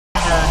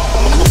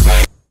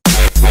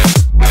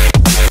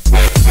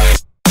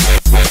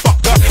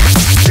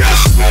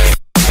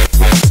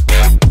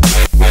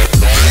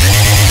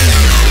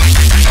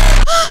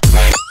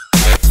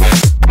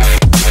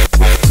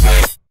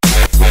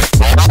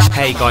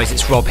guys,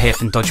 it's Rob here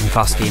from Dodge and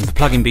Fusky and for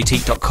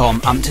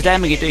pluginboutique.com. Today I'm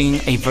going to be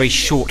doing a very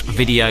short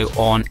video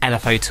on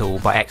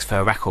LFOTool by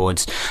Xfer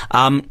Records.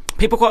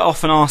 People quite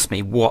often ask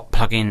me what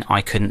plugin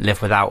I couldn't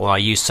live without or I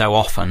use so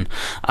often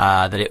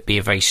that it would be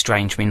very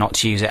strange for me not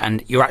to use it,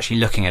 and you're actually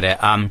looking at it.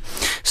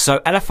 So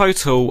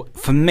LFOTool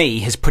for me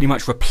has pretty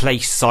much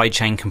replaced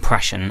sidechain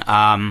compression,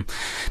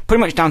 pretty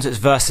much down to its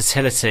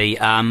versatility,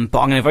 but I'm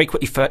going to very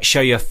quickly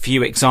show you a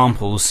few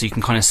examples so you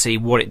can kind of see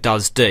what it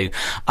does do.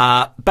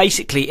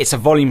 Basically it's a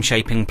volume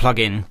shaping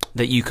plugin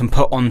that you can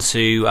put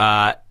onto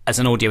as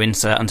an audio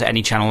insert onto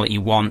any channel that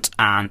you want,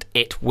 and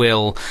it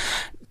will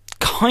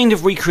kind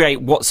of recreate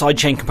what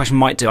sidechain compression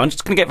might do. I'm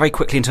just going to get very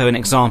quickly into an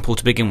example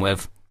to begin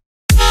with.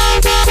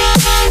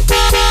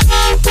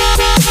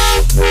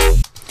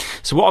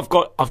 So what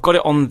I've got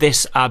it on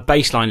this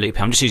bassline loop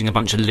here. I'm just using a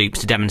bunch of loops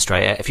to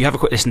demonstrate it. If you have a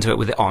quick listen to it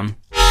with it on.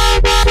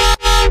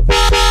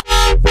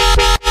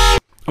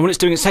 And what it's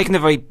doing, it's taking the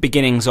very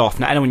beginnings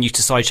off. Now anyone used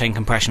to sidechain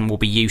compression will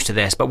be used to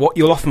this, but what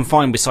you'll often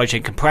find with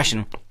sidechain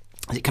compression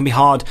is it can be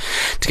hard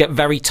to get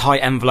very tight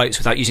envelopes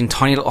without using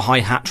tiny little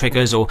hi-hat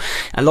triggers, or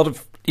a lot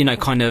of, you know,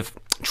 kind of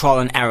trial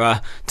and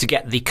error to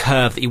get the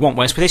curve that you want,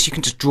 whereas with this you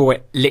can just draw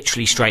it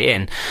literally straight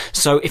in.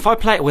 So if I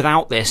play it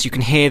without this, you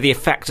can hear the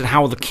effect and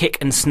how the kick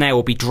and snare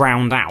will be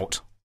drowned out.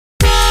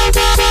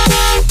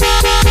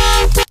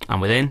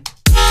 And within.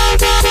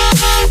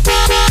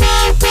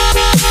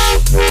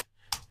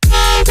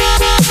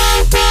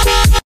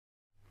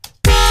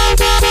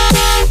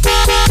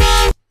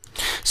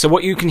 So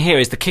what you can hear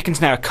is the kick and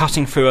snare are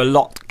cutting through a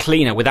lot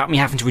cleaner without me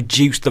having to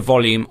reduce the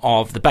volume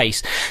of the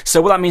bass.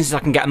 So what that means is I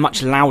can get a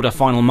much louder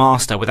final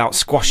master without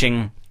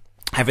squashing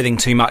everything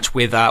too much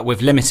with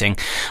limiting.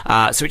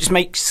 So it just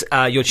makes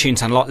your tune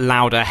sound a lot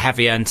louder,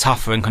 heavier and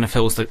tougher, and kind of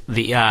fills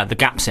the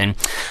gaps in.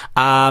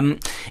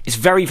 It's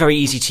very, very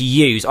easy to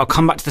use. I'll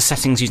come back to the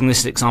settings using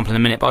this example in a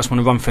minute, but I just want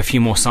to run through a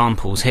few more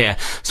samples here.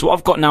 So what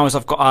I've got now is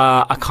I've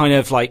got a kind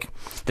of like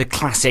the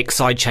classic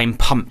sidechain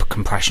pump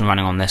compression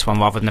running on this one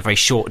rather than a very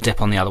short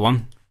dip on the other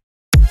one.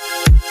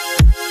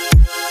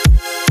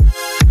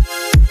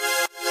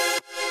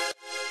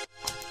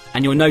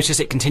 And you'll notice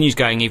it continues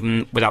going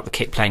even without the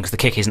kick playing, because the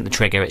kick isn't the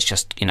trigger, it's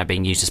just, you know,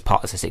 being used as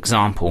part of this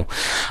example.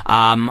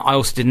 I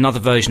also did another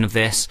version of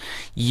this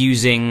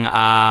using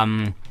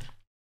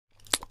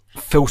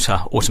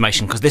filter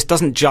automation, because this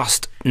doesn't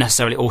just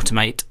necessarily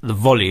automate the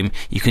volume.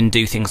 You can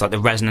do things like the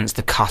resonance,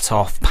 the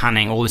cutoff,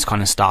 panning, all this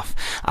kind of stuff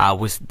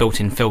with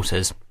built-in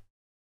filters.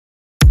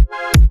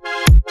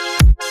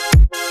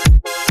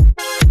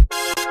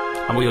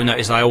 And what you'll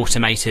notice, I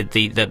automated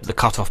the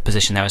cut-off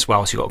position there as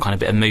well, so you've got kind of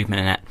a bit of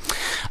movement in it.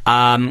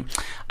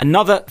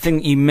 Another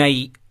thing you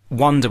may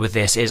wonder with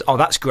this is, oh,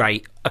 that's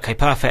great, okay,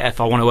 perfect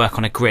if I want to work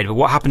on a grid, but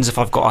what happens if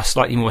I've got a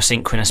slightly more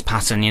synchronous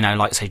pattern, you know,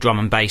 like say drum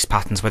and bass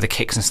patterns where the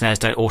kicks and snares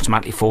don't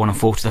automatically fall and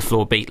fall to the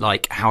floor beat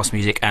like house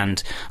music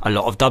and a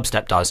lot of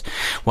dubstep does?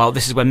 Well,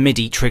 this is where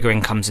MIDI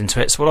triggering comes into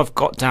it. So what I've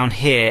got down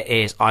here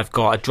is I've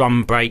got a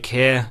drum break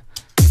here.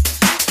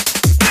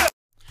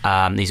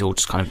 These are all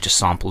just kind of just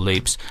sample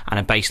loops, and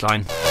a bass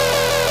line.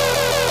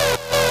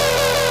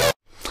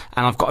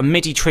 And I've got a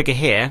MIDI trigger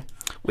here,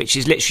 which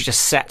is literally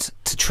just set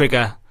to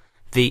trigger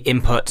the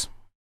input.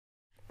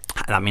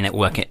 I mean, it will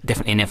work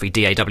differently in every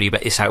DAW,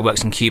 but it's how it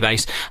works in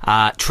Cubase,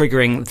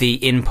 triggering the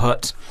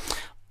input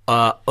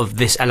of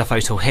this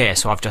LFOTool here.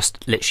 So I've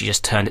just literally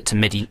just turned it to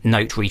MIDI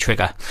note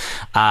re-trigger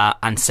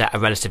and set a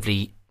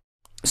relatively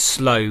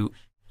slow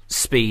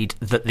speed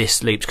that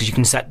this loops, because you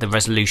can set the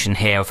resolution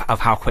here of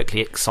how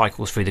quickly it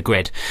cycles through the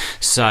grid.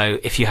 So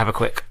if you have a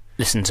quick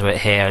listen to it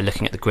here,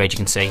 looking at the grid, you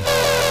can see.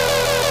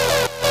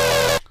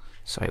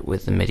 Sorry,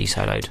 with the MIDI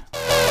soloed.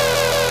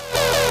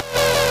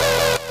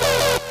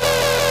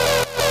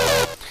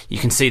 You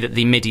can see that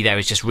the MIDI there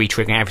is just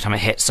re-triggering every time it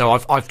hits. So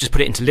I've just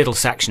put it into little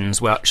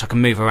sections which I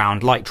can move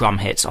around like drum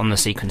hits on the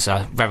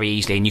sequencer very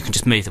easily, and you can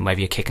just move them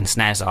wherever your kick and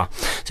snares are.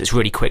 So it's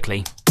really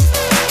quickly.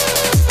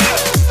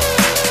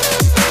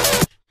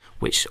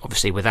 Which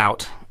obviously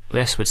without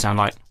this would sound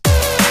like.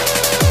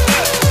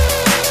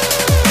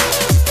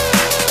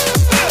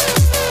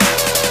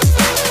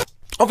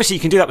 Obviously you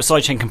can do that with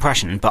sidechain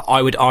compression, but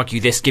I would argue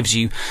this gives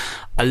you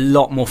a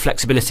lot more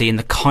flexibility in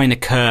the kind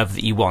of curve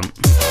that you want.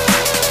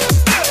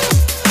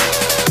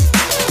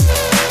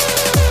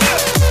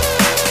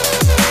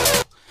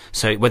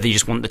 So whether you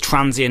just want the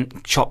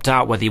transient chopped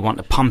out, whether you want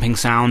a pumping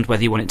sound,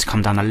 whether you want it to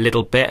come down a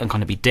little bit and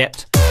kind of be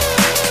dipped,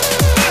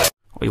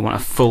 or you want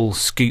a full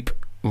scoop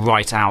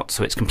right out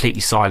so it's completely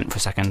silent for a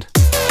second.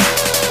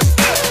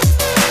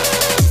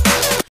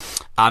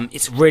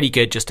 It's really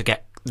good just to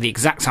get the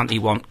exact sound that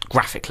you want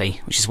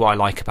graphically, which is what I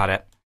like about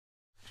it.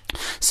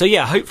 So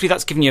yeah, hopefully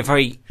that's given you a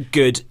very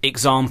good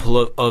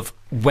example of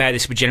where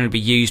this would generally be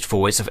used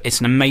for. It's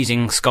an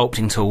amazing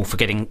sculpting tool for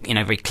getting, you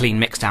know, very clean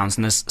mix downs,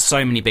 and there's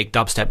so many big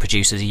dubstep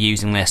producers are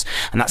using this,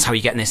 and that's how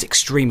you get this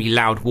extremely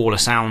loud wall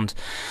of sound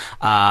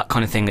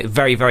kind of thing.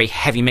 Very, very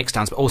heavy mix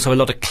downs, but also a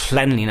lot of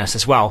cleanliness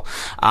as well.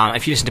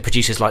 If you listen to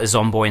producers like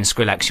Zomboy and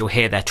Skrillex, you'll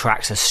hear their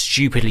tracks are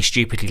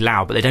stupidly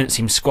loud, but they don't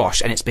seem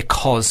squashed, and it's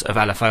because of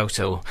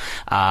LFOTool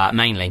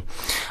mainly.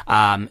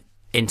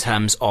 In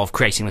terms of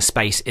creating the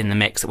space in the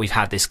mix that we've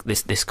had this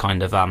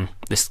kind of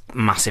this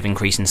massive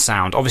increase in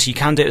sound. Obviously you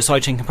can do it with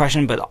sidechain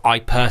compression, but I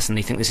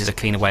personally think this is a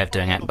cleaner way of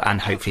doing it, and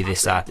hopefully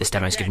this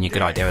demo has given you a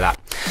good idea of that.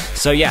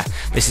 So yeah,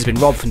 this has been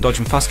Rob from Dodge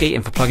 & Fusky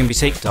and for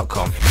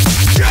pluginboutique.com.